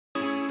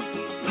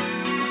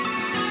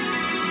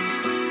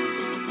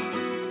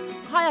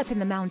High up in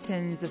the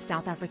mountains of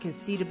South Africa's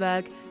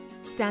Cedarburg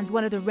stands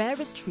one of the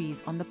rarest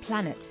trees on the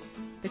planet,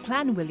 the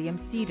Clanwilliam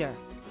cedar.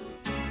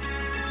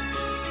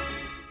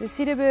 The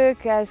Cedarburg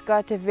has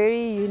got a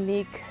very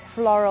unique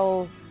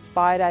floral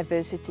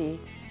biodiversity,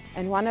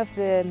 and one of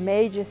the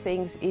major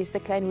things is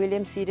the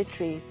Clanwilliam cedar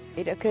tree.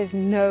 It occurs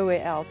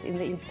nowhere else in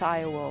the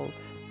entire world.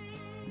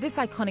 This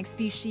iconic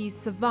species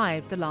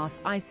survived the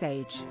last ice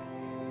age.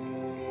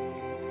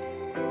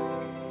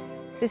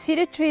 The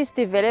cedar trees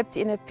developed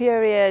in a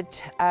period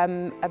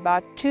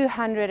about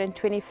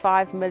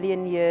 225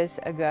 million years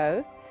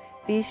ago.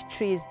 These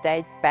trees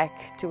date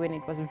back to when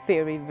it was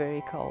very,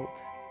 very cold.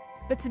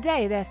 But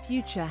today their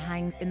future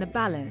hangs in the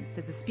balance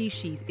as the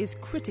species is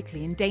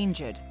critically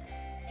endangered.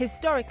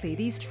 Historically,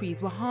 these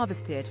trees were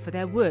harvested for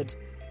their wood.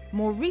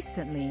 More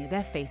recently,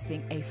 they're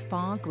facing a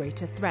far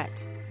greater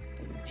threat.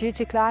 Due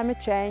to climate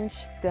change,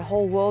 the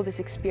whole world is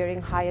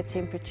experiencing higher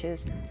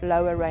temperatures,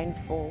 lower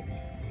rainfall.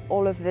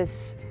 All of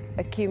this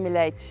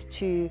accumulates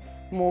to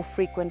more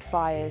frequent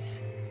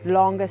fires,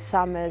 longer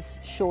summers,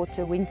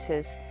 shorter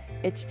winters.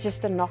 It's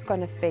just a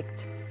knock-on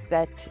effect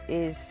that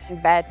is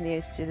bad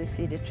news to the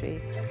cedar tree.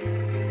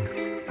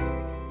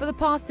 For the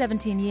past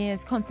 17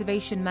 years,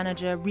 conservation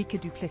manager Rika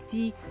du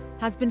Plessis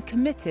has been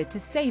committed to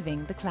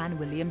saving the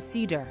Clanwilliam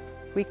cedar.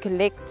 We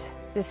collect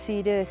the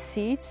cedar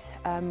seeds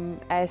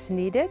as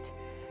needed,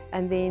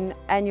 and then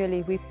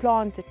annually we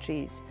plant the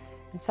trees.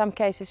 In some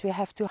cases we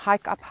have to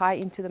hike up high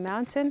into the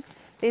mountain.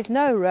 There's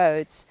no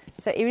roads,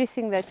 so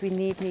everything that we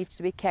need needs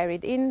to be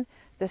carried in.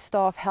 The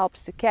staff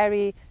helps to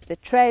carry the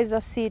trays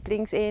of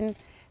seedlings in. In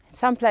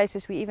some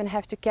places we even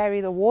have to carry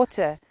the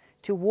water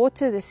to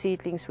water the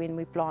seedlings when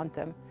we plant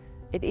them.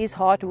 It is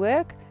hard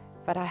work,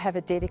 but I have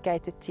a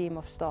dedicated team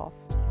of staff.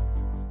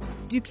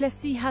 Du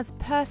Plessis has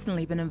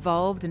personally been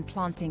involved in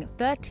planting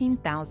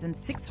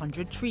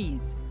 13,600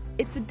 trees.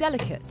 It's a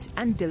delicate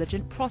and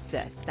diligent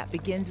process that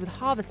begins with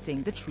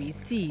harvesting the tree's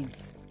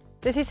seeds.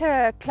 This is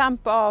a clump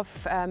of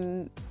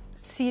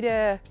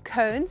cedar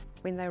cones.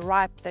 When they're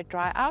ripe, they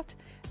dry out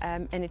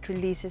and it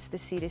releases the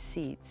cedar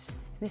seeds.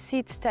 The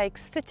seeds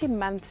takes 30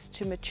 months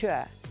to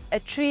mature. A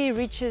tree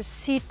reaches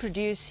seed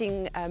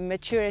producing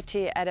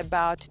maturity at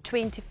about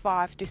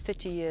 25 to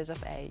 30 years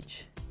of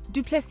age.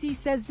 Du Plessis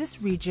says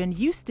this region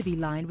used to be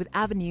lined with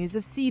avenues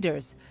of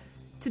cedars.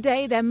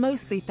 Today they're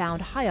mostly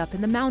found high up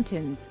in the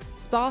mountains,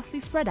 sparsely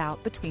spread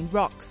out between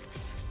rocks.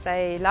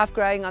 They love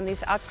growing on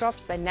these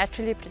outcrops. They're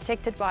naturally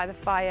protected by the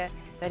fire.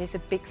 That is a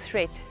big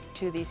threat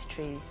to these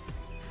trees.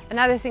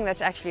 Another thing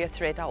that's actually a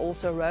threat are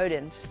also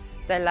rodents.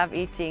 They love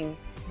eating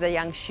the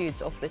young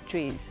shoots of the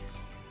trees.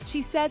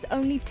 She says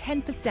only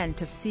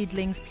 10% of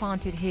seedlings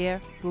planted here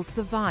will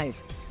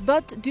survive.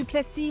 But Du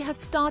Plessis has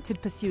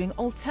started pursuing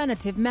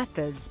alternative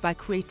methods by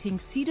creating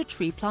cedar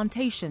tree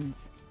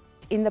plantations.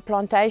 In the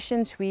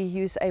plantations we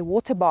use a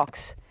water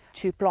box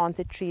to plant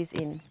the trees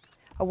in.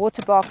 A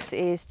water box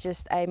is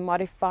just a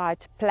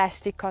modified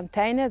plastic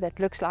container that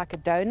looks like a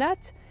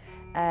donut,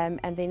 and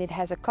then it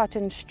has a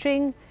cotton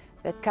string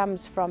that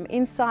comes from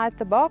inside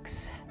the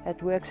box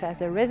that works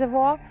as a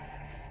reservoir.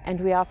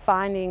 And we are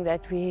finding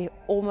that we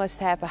almost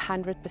have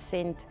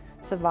 100%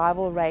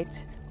 survival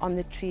rate on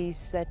the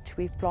trees that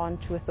we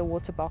plant with the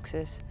water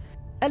boxes.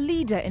 A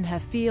leader in her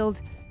field,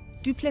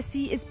 Du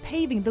Plessis is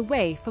paving the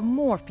way for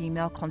more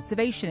female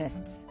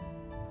conservationists.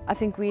 I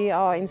think we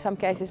are in some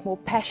cases more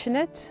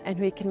passionate and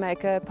we can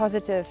make a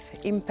positive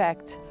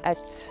impact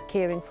at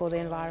caring for the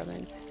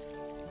environment.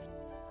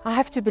 I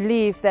have to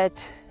believe that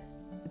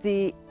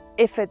the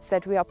efforts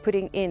that we are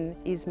putting in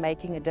is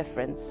making a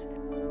difference.